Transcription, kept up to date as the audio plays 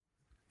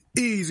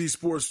Easy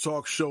Sports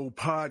Talk Show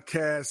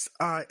podcast.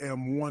 I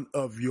am one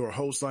of your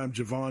hosts. I'm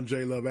Javon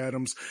J. Love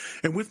Adams.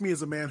 And with me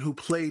is a man who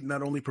played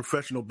not only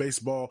professional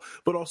baseball,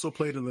 but also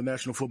played in the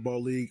National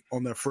Football League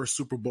on their first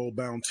Super Bowl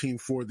bound team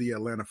for the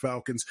Atlanta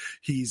Falcons.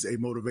 He's a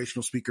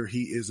motivational speaker.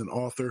 He is an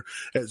author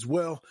as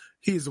well.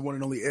 He is the one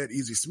and only Ed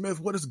Easy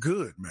Smith. What is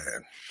good,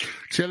 man?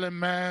 Chilling,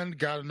 man.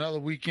 Got another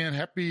weekend.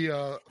 Happy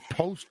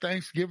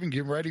post-Thanksgiving.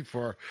 Getting ready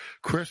for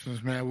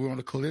Christmas, man. We're on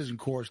the collision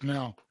course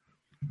now.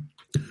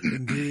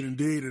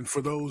 Indeed. And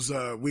for those,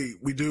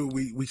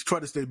 we try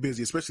to stay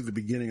busy, especially the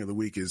beginning of the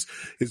week is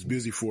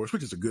busy for us,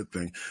 which is a good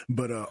thing.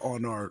 But,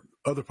 on our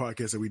other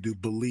podcast that we do,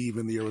 Believe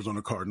in the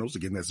Arizona Cardinals.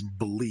 Again, that's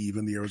Believe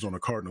in the Arizona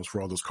Cardinals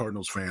for all those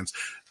Cardinals fans,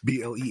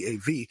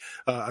 BLEAV.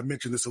 I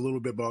mentioned this a little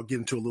bit, but I'll get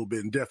into a little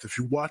bit in depth. If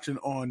you're watching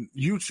on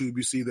YouTube,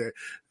 you see that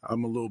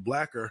I'm a little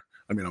blacker.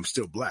 I mean, I'm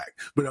still black,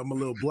 but I'm a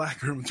little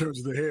blacker in terms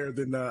of the hair.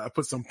 Then I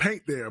put some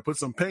paint there. And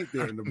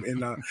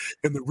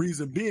the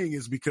reason being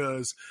is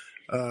because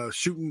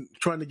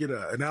trying to get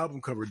an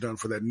album cover done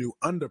for that new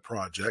Under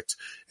project,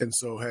 and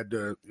so had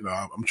to,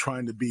 I'm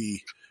trying to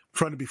be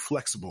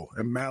flexible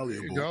and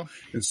malleable.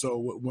 And so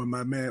when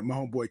my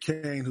homeboy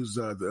Kane, who's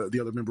the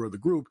other member of the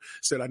group,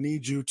 said, I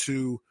need you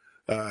to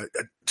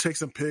take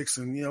some pics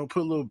and,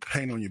 put a little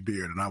paint on your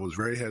beard. And I was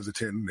very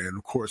hesitant. And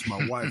of course,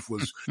 my wife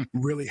was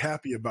really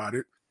happy about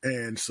it.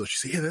 And so she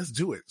said, yeah, let's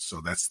do it. So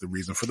that's the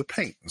reason for the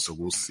paint. And so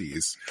we'll see.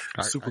 It's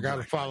super. I got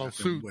to follow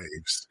suit.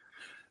 Waves.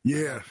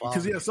 Yeah,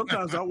 because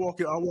sometimes I'll walk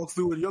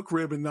through in your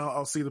crib and now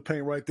I'll see the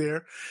paint right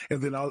there,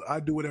 and then I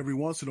do it every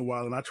once in a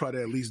while, and I try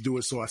to at least do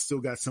it so I still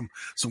got some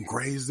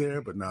grays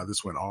there. But now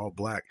this went all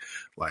black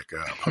like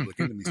Public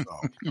Enemy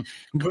song.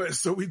 But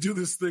so we do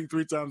this thing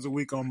 3 times a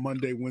week on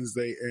Monday,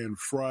 Wednesday, and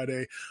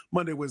Friday.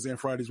 Monday, Wednesday, and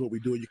Friday is what we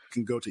do. You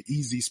can go to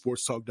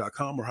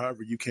easysportstalk.com or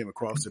however you came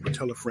across it, but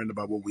tell a friend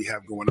about what we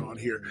have going on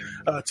here.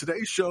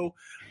 Today's show,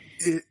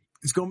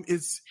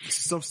 It's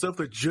some stuff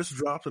that just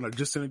dropped, and I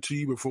just sent it to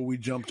you before we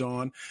jumped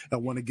on. I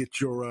want to get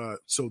your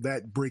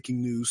that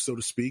breaking news, so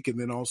to speak, and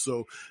then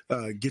also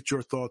get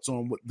your thoughts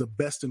on what the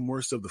best and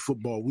worst of the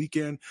football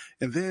weekend,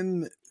 and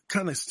then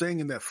kind of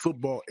staying in that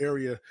football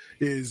area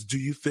is: do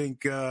you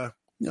think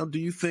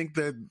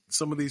that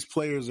some of these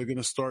players are going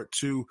to start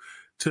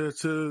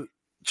to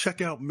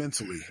check out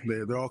mentally?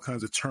 There are all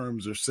kinds of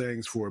terms or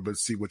sayings for it, but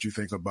see what you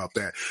think about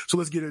that. So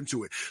let's get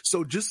into it.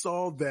 So just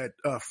saw that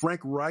Frank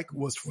Reich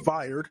was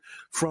fired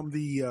from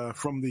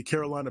the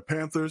Carolina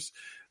Panthers.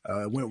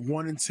 Went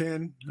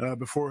 1-10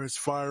 before his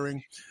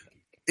firing.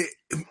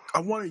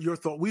 I wanted your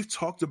thought. We've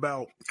talked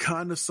about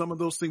kind of some of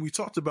those things. We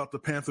talked about the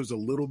Panthers a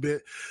little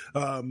bit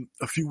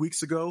a few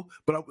weeks ago,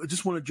 but I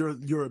just wanted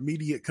your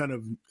immediate kind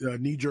of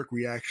knee-jerk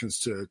reactions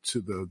to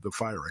the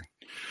firing.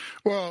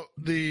 Well,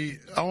 the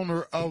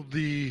owner of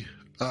the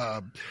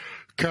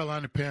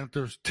Carolina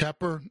Panthers,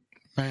 Tepper,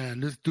 man,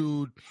 this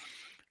dude,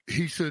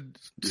 he should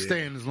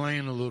stay in his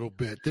lane a little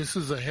bit. This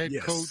is a head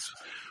coach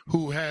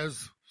who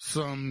has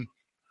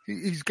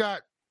he's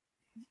got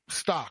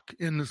stock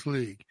in this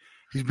league.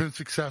 He's been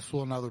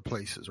successful in other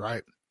places,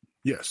 right?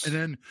 Yes. And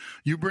then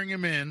you bring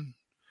him in.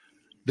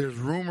 There's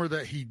rumor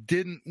that he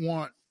didn't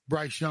want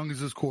Bryce Young as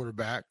his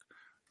quarterback.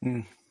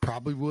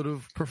 Probably would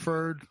have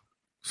preferred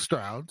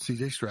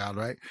CJ Stroud,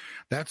 right?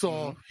 That's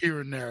all here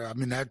and there. I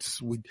mean,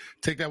 we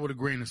take that with a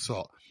grain of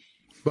salt.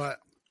 But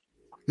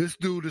this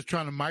dude is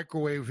trying to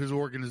microwave his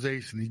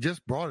organization. He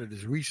just brought it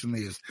as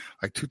recently as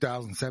like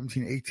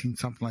 2017, 18,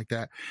 something like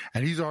that.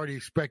 And he's already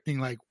expecting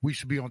like we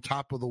should be on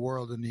top of the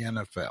world in the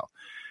NFL.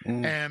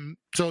 And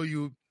so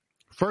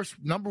first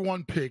number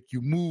 1 pick,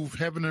 you move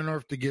heaven and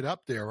earth to get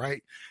up there,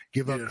 right?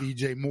 Give up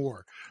DJ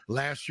Moore.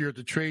 Last year at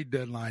the trade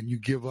deadline, you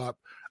give up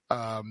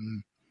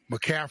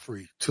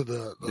McCaffrey to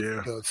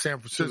the San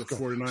Francisco to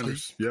the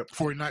 49ers. So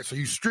 49ers. So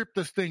you strip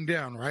this thing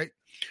down, right?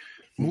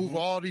 Move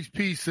all these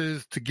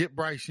pieces to get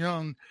Bryce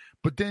Young,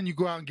 but then you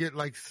go out and get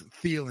like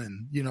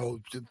Thielen,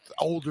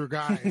 older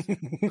guys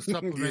to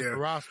supplement the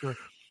roster.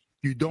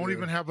 You don't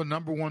even have a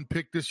number 1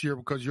 pick this year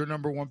because your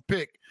number 1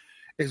 pick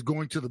is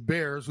going to the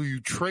Bears, who you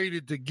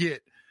traded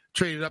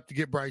up to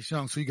get Bryce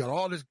Young. So you got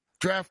all this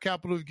draft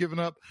capital you've given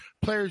up,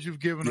 players you've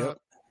given up,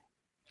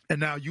 and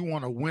now you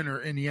want a winner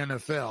in the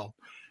NFL.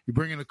 You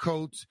bring in a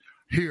coach,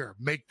 here,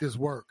 make this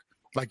work.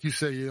 Like you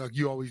say, like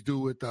you always do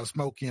with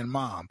Smokey and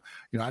Mom.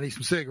 I need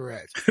some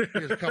cigarettes.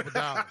 Here's a couple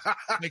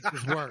 $. Make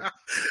this work.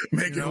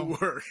 Make it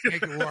work.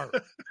 Make it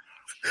work.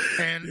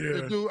 And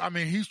the dude, I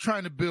mean, he's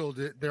trying to build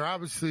it. They're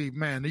obviously,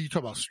 man, you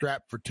talk about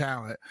strapped for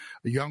talent,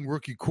 a young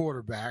rookie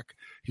quarterback.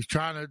 He's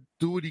trying to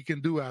do what he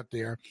can do out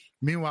there.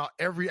 Meanwhile,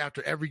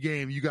 after every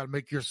game, you got to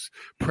make your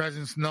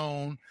presence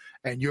known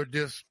and your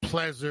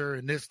displeasure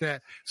and this,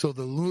 that. So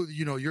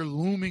you're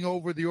looming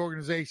over the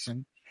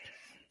organization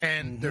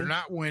and they're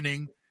not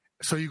winning.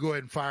 So you go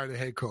ahead and fire the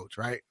head coach,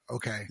 right?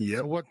 Okay. Yeah.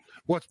 So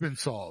what's been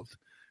solved?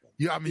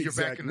 You're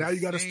back in now.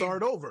 You got to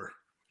start over.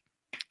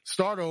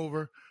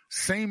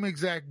 Same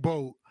exact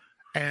boat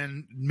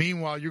And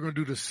meanwhile, you're going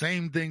to do the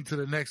same thing to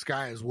the next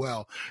guy as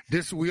well.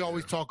 We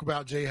always talk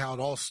about, Jay, how it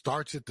all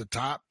starts at the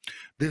top.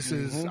 This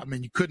is, I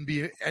mean, you couldn't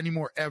be any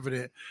more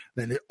evident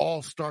than it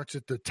all starts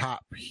at the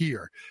top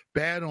here.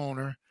 Bad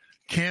owner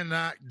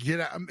cannot get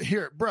out.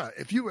 Here, bruh,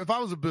 if I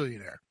was a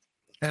billionaire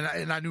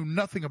and I knew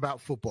nothing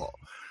about football,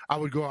 I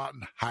would go out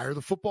and hire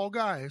the football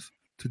guys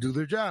to do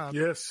their job.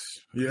 Yes.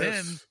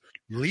 Then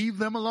leave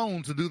them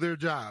alone to do their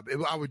job.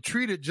 I would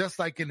treat it just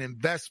like an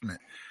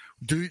investment.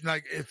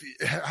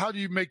 How do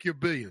you make your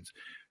billions?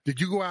 Did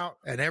you go out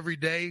and every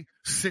day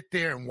sit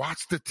there and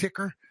watch the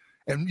ticker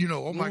and,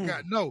 oh my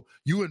God, no,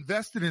 you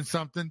invested in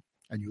something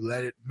and you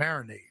let it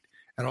marinate.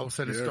 And all of a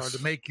sudden it started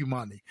to make you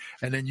money.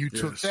 And then you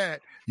took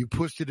that, you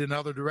pushed it in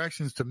other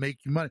directions to make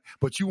you money,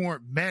 but you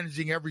weren't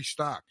managing every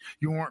stock.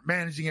 You weren't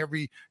managing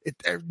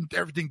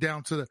everything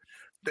down to the,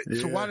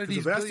 so why did these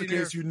if that's the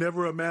case, you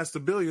never amass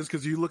the billions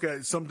because you look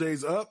at some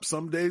days up,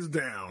 some days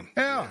down.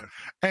 Yeah.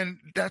 And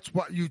that's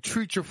why you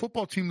treat your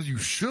football team as you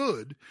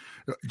should,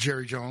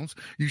 Jerry Jones.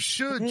 You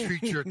should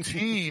treat your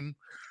team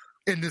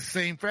in the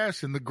same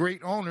fashion. The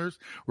great owners,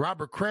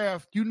 Robert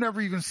Kraft, you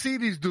never even see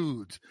these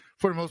dudes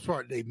for the most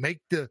part. They make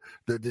the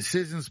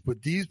decisions,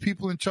 but these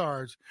people in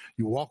charge,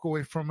 you walk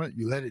away from it,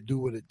 you let it do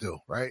what it do,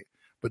 right?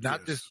 But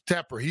not this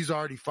Tepper. He's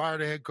already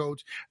fired a head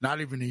coach, not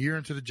even a year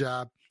into the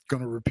job.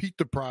 Going to repeat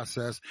the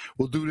process.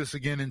 We'll do this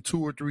again in 2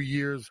 or 3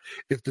 years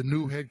if the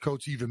new head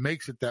coach even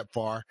makes it that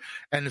far,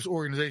 and this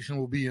organization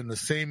will be in the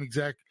same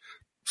exact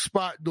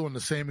spot doing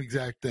the same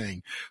exact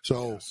thing.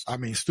 So, I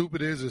mean,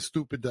 stupid is as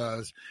stupid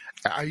does.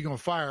 Are you going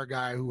to fire a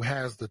guy who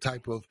has the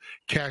type of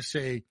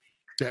cachet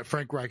that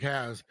Frank Reich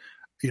has,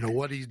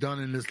 what he's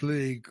done in this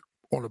league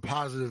on a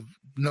positive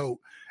note,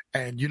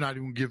 and you're not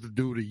even give the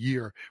dude a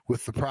year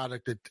with the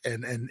product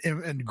and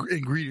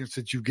ingredients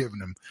that you've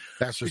given him?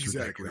 That's just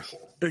ridiculous.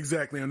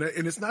 Exactly. And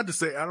it's not to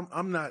say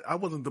I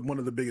wasn't one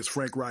of the biggest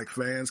Frank Reich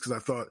fans because I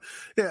thought,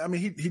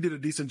 he did a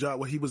decent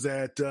job when he was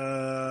at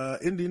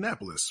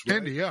Indianapolis. Right?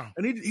 Indy, yeah.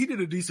 And he did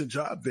a decent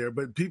job there,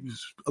 but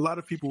a lot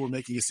of people were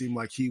making it seem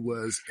like he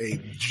was a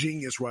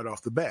genius right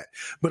off the bat.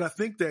 But I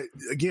think that,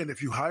 again,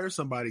 if you hire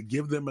somebody,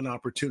 give them an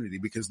opportunity,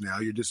 because now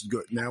you're just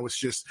good. Now it's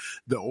just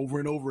the over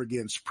and over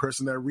again,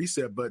 pressing that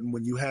reset button.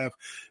 When you have,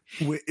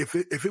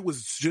 if it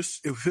was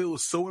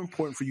so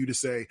important for you to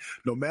say,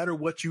 no matter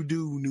what you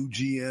do, new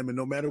GM, and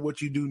no matter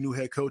what you do, new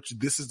head coach,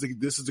 this is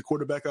the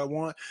quarterback I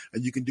want,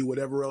 and you can do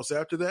whatever else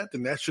after that,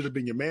 then that should have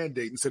been your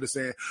mandate, instead of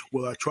saying,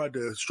 well, I tried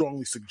to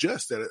strongly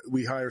suggest that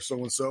we hire so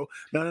and so.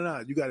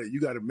 No, you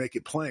got to make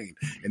it plain.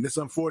 And it's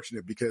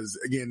unfortunate because,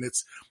 again,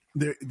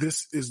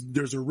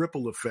 there's a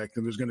ripple effect,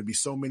 and there's going to be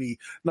so many,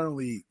 not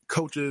only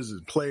coaches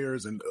and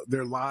players and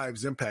their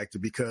lives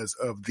impacted because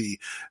of the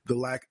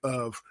lack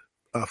of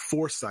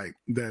foresight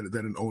that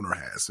an owner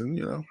has.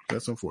 And,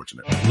 that's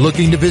unfortunate.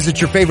 Looking to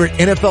visit your favorite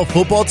NFL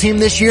football team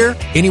this year?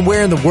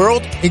 Anywhere in the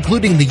world,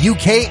 including the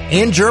UK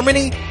and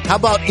Germany? How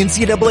about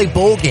NCAA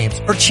bowl games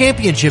or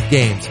championship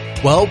games?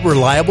 Well,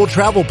 Reliable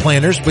Travel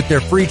Planners with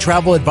their free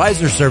travel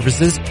advisor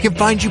services can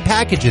find you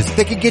packages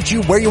that can get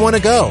you where you want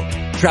to go.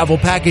 Travel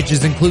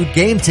packages include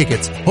game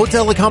tickets,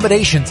 hotel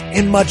accommodations,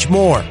 and much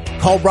more.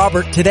 Call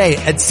Robert today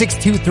at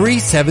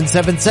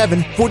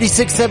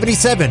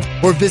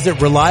 623-777-4677 or visit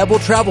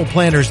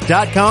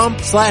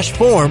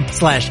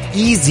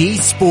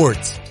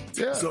reliabletravelplanners.com/form/easysports.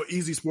 Yeah. So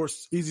Easy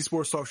Sports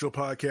Talk Show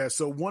podcast.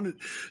 So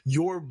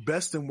your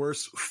best and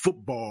worst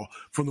football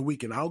from the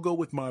weekend. I'll go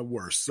with my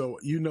worst. So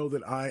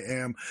that I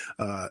am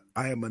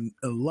an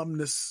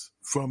alumnus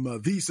from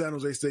the San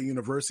Jose State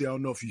University. I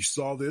don't know if you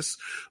saw this,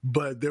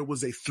 but there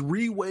was a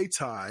 3-way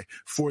tie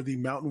for the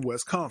Mountain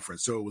West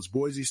Conference. So it was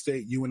Boise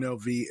State,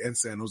 UNLV, and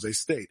San Jose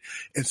State.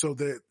 And so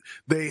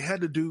they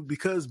had to do,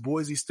 because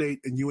Boise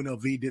State and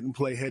UNLV didn't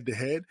play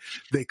head-to-head,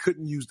 they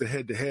couldn't use the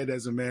head-to-head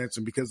as a match.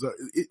 And because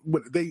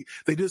they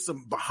did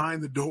some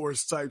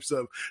behind-the-doors type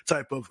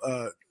of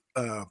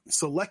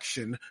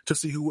selection to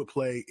see who would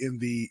play in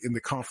the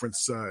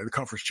conference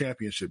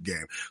championship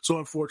game. So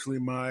unfortunately,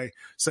 my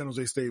San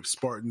Jose State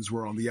Spartans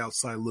were on the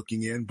outside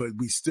looking in, but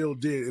we still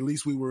did. At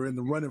least we were in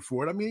the running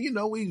for it. I mean, we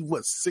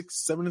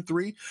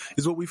 6-7-3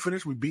 is what we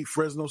finished. We beat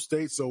Fresno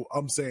State, so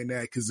I'm saying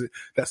that because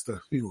that's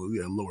the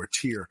lower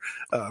tier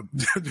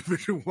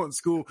Division I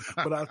school,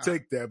 but I'll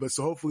take that. But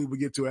so hopefully we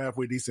get to a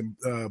halfway decent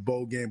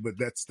bowl game. But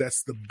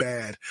that's the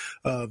bad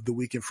of the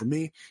weekend for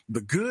me.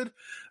 The good,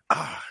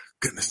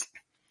 goodness.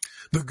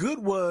 The good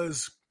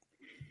was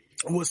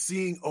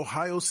seeing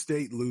Ohio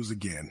State lose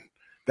again.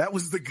 That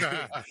was the good,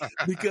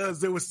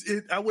 because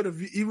I would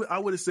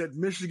have said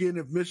Michigan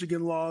if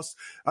Michigan lost.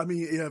 I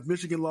mean, if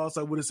Michigan lost,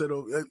 I would have said,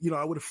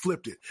 I would have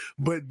flipped it.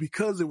 But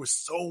because there was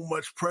so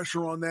much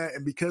pressure on that,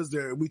 and because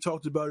we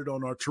talked about it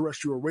on our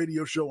terrestrial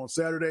radio show on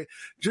Saturday,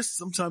 just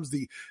sometimes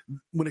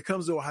when it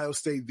comes to Ohio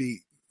State,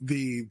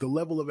 the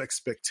level of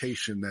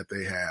expectation that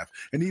they have,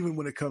 and even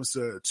when it comes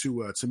to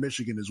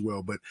Michigan as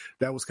well. But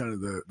that was kind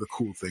of the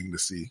cool thing to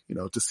see,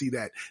 to see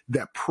that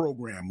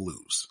program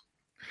lose.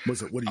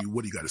 What do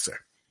you got to say?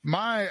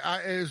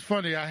 It's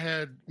funny. I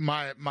had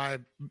my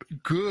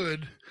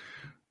good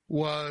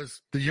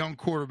was the young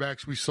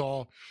quarterbacks we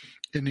saw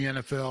in the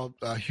NFL,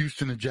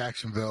 Houston and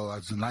Jacksonville.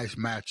 That's a nice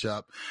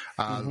matchup.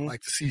 I'd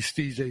like to see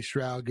CJ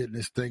Stroud getting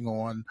this thing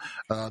on.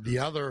 The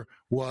other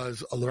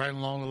was right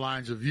along the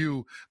lines of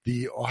you,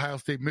 the Ohio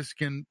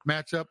State-Michigan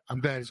matchup.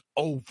 I'm glad it's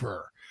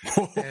over.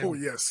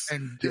 Yes.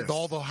 And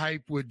all the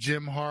hype with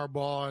Jim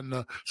Harbaugh and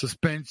the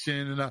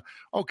suspension. And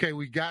okay,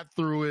 we got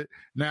through it.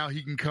 Now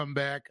he can come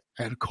back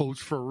and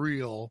coach for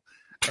real.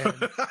 And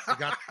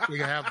we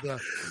have the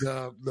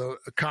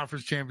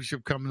conference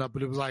championship coming up,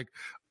 but it was like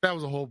that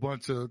was a whole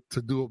bunch to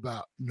do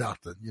about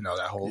nothing,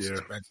 that whole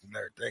suspension and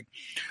everything.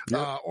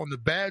 On the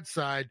bad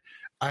side,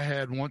 I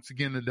had once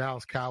again the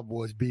Dallas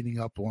Cowboys beating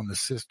up on the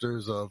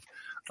sisters of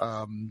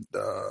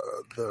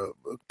the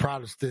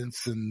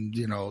Protestants and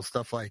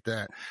stuff like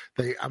that.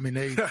 They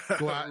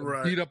go out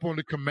and beat up on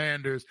the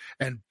Commanders,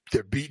 and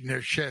they're beating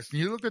their chest.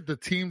 And you look at the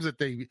teams that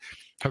they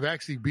have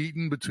actually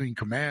beaten between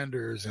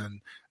Commanders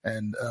and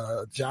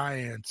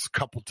Giants a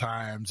couple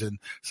times, and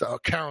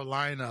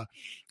Carolina,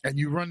 and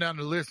you run down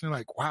the list and you're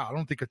like, wow, I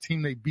don't think a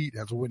team they beat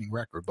has a winning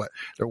record, but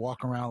they're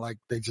walking around like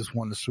they just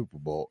won the Super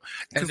Bowl.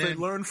 Because they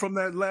learned from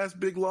that last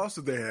big loss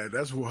that they had.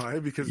 That's why,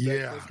 because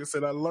like I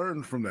said, I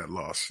learned from that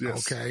loss.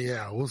 Yes. Okay,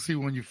 yeah. We'll see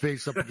when you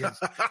face up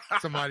against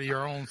somebody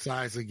your own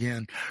size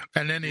again.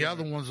 And then the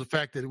other one's the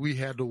fact that we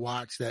had to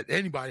watch, that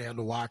anybody had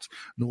to watch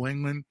New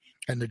England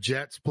and the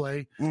Jets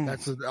play.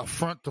 That's an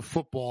affront to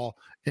football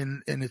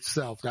in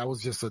itself. That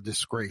was just a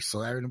disgrace.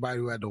 So everybody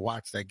who had to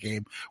watch that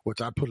game,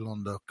 which I put it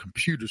on the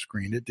computer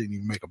screen, it didn't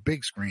even make a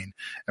big screen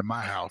at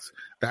my house.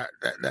 That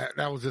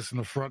was just an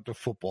affront to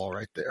football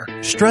right there.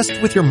 Stressed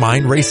with your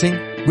mind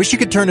racing? Wish you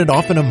could turn it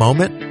off in a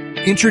moment?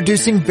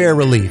 Introducing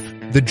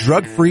Verilief, the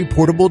drug-free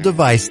portable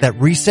device that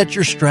resets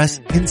your stress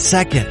in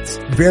seconds.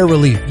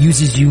 Verilief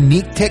uses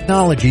unique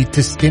technology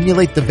to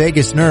stimulate the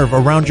vagus nerve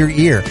around your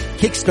ear,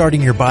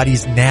 kickstarting your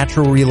body's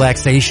natural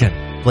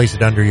relaxation. Place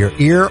it under your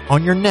ear,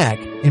 on your neck,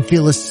 and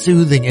feel a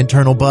soothing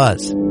internal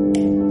buzz.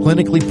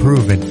 Clinically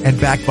proven and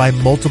backed by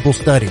multiple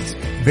studies,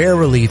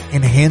 Verilief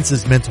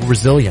enhances mental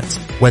resilience.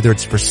 Whether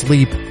it's for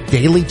sleep,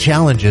 daily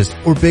challenges,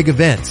 or big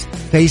events,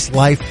 face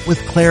life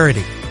with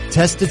clarity.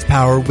 Test its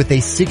power with a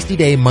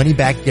 60-day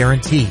money-back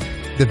guarantee.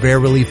 The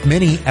Verilief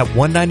Mini at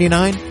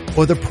 $199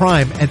 or the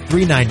Prime at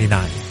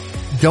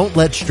 $399. Don't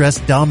let stress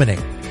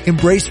dominate.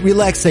 Embrace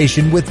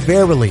relaxation with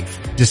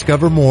Verilief.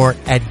 Discover more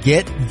at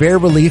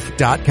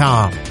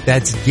getverilief.com.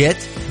 That's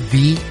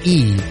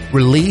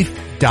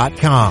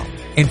getverelief.com.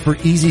 And for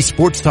Easy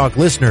Sports Talk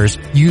listeners,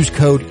 use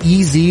code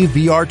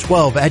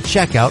EasyVR12 at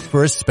checkout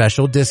for a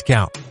special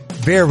discount.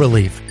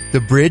 Verilief, the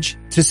bridge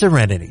to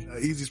serenity.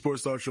 Easy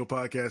Sports Talk Show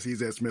podcast.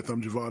 He's Ed Smith.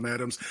 I'm Javon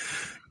Adams.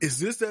 Is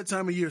this that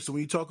time of year? So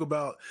when you talk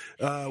about,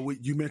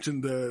 you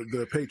mentioned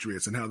the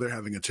Patriots and how they're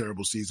having a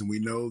terrible season. We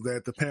know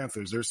that the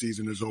Panthers, their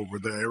season is over.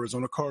 The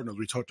Arizona Cardinals,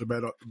 we talked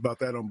about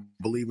that on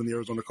Believe in the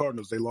Arizona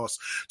Cardinals. They lost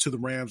to the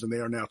Rams and they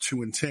are now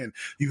 2-10.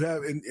 You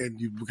have,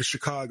 and you look at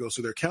Chicago.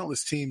 So there are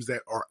countless teams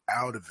that are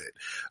out of it.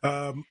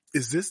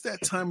 Is this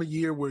that time of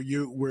year where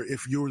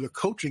if you're the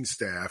coaching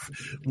staff,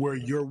 where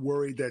you're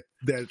worried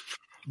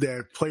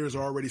that players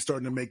are already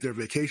starting to make their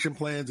vacation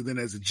plans, and then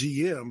as a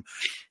GM,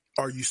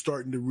 are you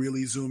starting to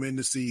really zoom in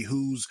to see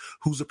who's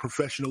a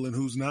professional and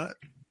who's not?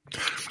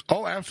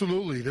 Oh,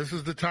 absolutely. This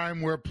is the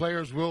time where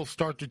players will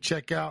start to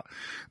check out.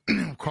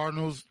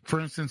 Cardinals, for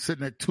instance,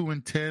 sitting at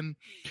 2-10,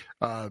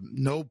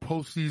 no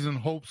postseason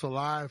hopes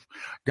alive.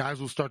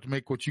 Guys will start to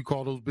make what you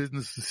call those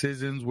business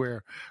decisions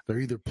where they're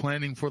either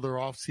planning for their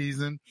off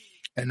season.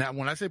 And that,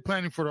 when I say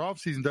planning for their off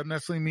season, doesn't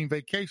necessarily mean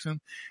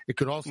vacation. It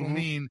could also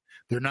mean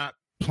they're not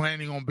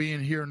planning on being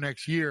here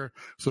next year,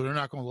 so they're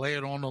not going to lay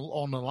it on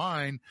the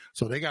line.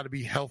 So they got to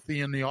be healthy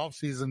in the off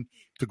season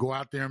to go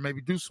out there and maybe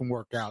do some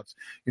workouts,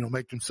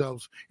 make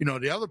themselves,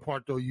 the other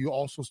part though, you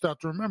also start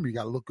to remember, you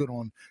got to look good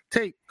on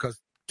tape because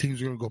teams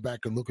are going to go back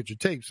and look at your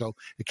tape. So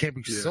it can't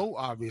be so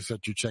obvious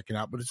that you're checking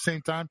out, but at the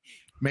same time,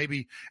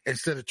 maybe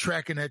instead of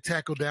tracking that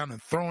tackle down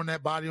and throwing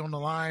that body on the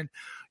line,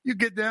 you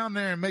get down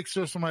there and make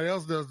sure somebody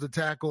else does the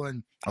tackle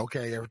and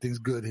okay, everything's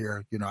good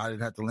here. I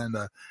didn't have to lend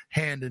a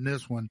hand in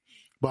this one,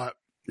 but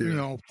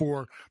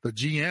for the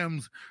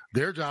GMs,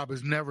 their job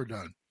is never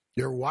done.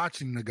 They're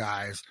watching the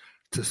guys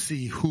to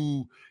see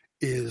who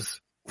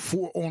is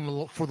for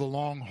the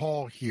long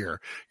haul here.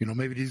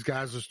 Maybe these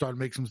guys are starting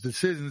to make some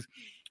decisions.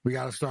 We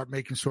got to start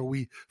making sure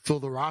we fill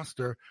the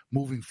roster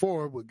moving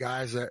forward with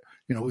guys that,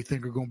 we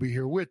think are going to be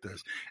here with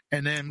us.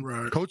 And then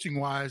coaching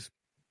wise,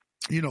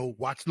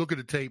 look at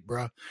the tape,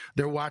 bro.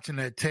 They're watching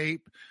that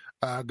tape.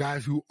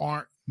 Guys who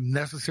aren't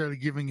necessarily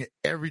giving it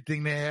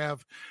everything they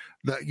have,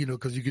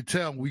 because you could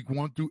tell week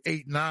 1 through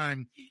 8,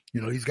 9,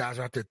 these guys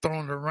are out there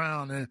throwing it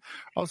around, and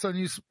all of a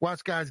sudden you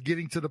watch guys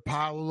getting to the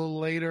pile a little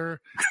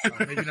later,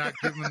 maybe not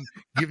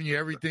giving you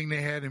everything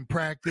they had in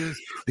practice.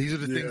 These are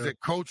the things that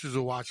coaches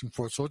are watching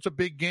for. So it's a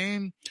big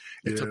game.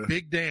 It's a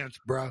big dance,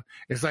 bro.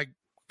 It's like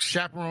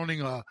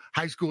chaperoning a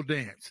high school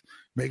dance,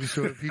 making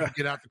sure that people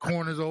get out the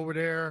corners over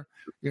there,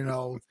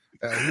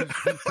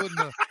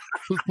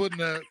 who's who's putting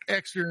the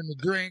extra in the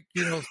drink,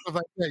 stuff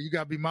like that. You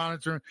got to be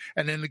monitoring.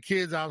 And then the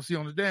kids obviously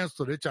on the dance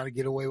floor, they're trying to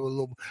get away with a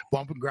little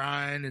bump and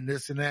grind and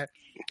this and that.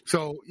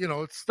 So,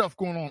 it's stuff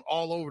going on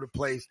all over the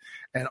place,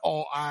 and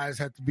all eyes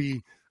have to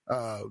be,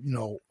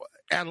 everybody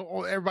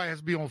has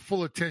to be on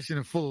full attention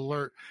and full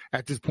alert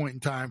at this point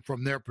in time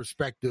from their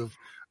perspective,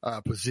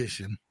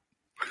 position.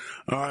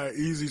 All right,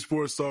 Easy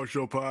Sports Talk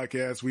Show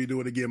podcast. We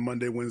do it again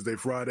Monday, Wednesday,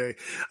 Friday.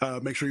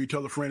 Make sure you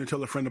tell a friend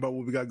about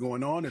what we got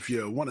going on. If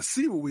you want to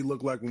see what we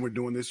look like when we're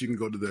doing this, you can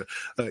go to the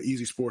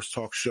Easy Sports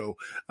Talk Show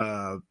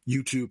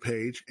YouTube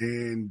page,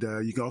 and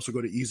you can also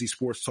go to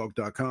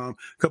easysportstalk.com. A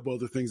couple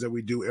other things that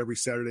we do every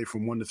Saturday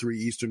from 1 to 3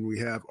 Eastern. We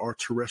have our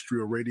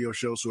terrestrial radio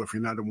show. So if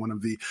you're not in one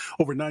of the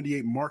over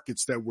 98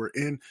 markets that we're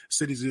in,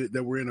 cities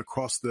that we're in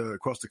across the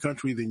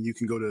country, then you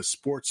can go to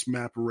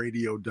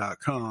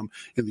sportsmapradio.com.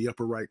 In the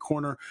upper right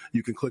corner,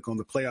 you can click on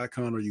the play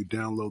icon, or you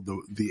download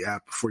the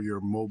app for your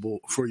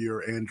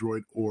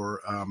Android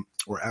or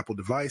Apple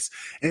device,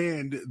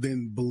 and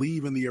then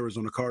Believe in the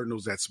Arizona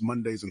Cardinals. That's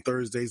Mondays and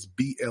Thursdays,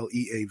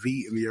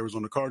 BLEAV in the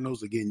Arizona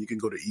Cardinals. Again, you can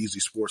go to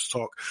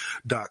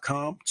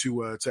easysportstalk.com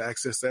to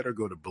access that, or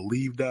go to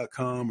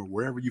believe.com, or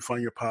wherever you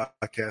find your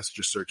podcast,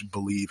 just search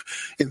Believe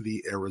in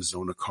the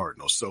Arizona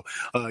Cardinals. So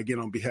again,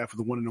 on behalf of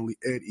the one and only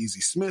Ed Easy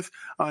Smith,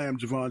 I am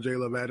Javon J.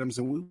 Love Adams,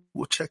 and we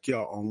will check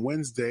y'all on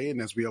Wednesday. And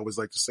as we always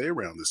like to say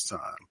around this time,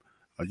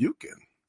 you can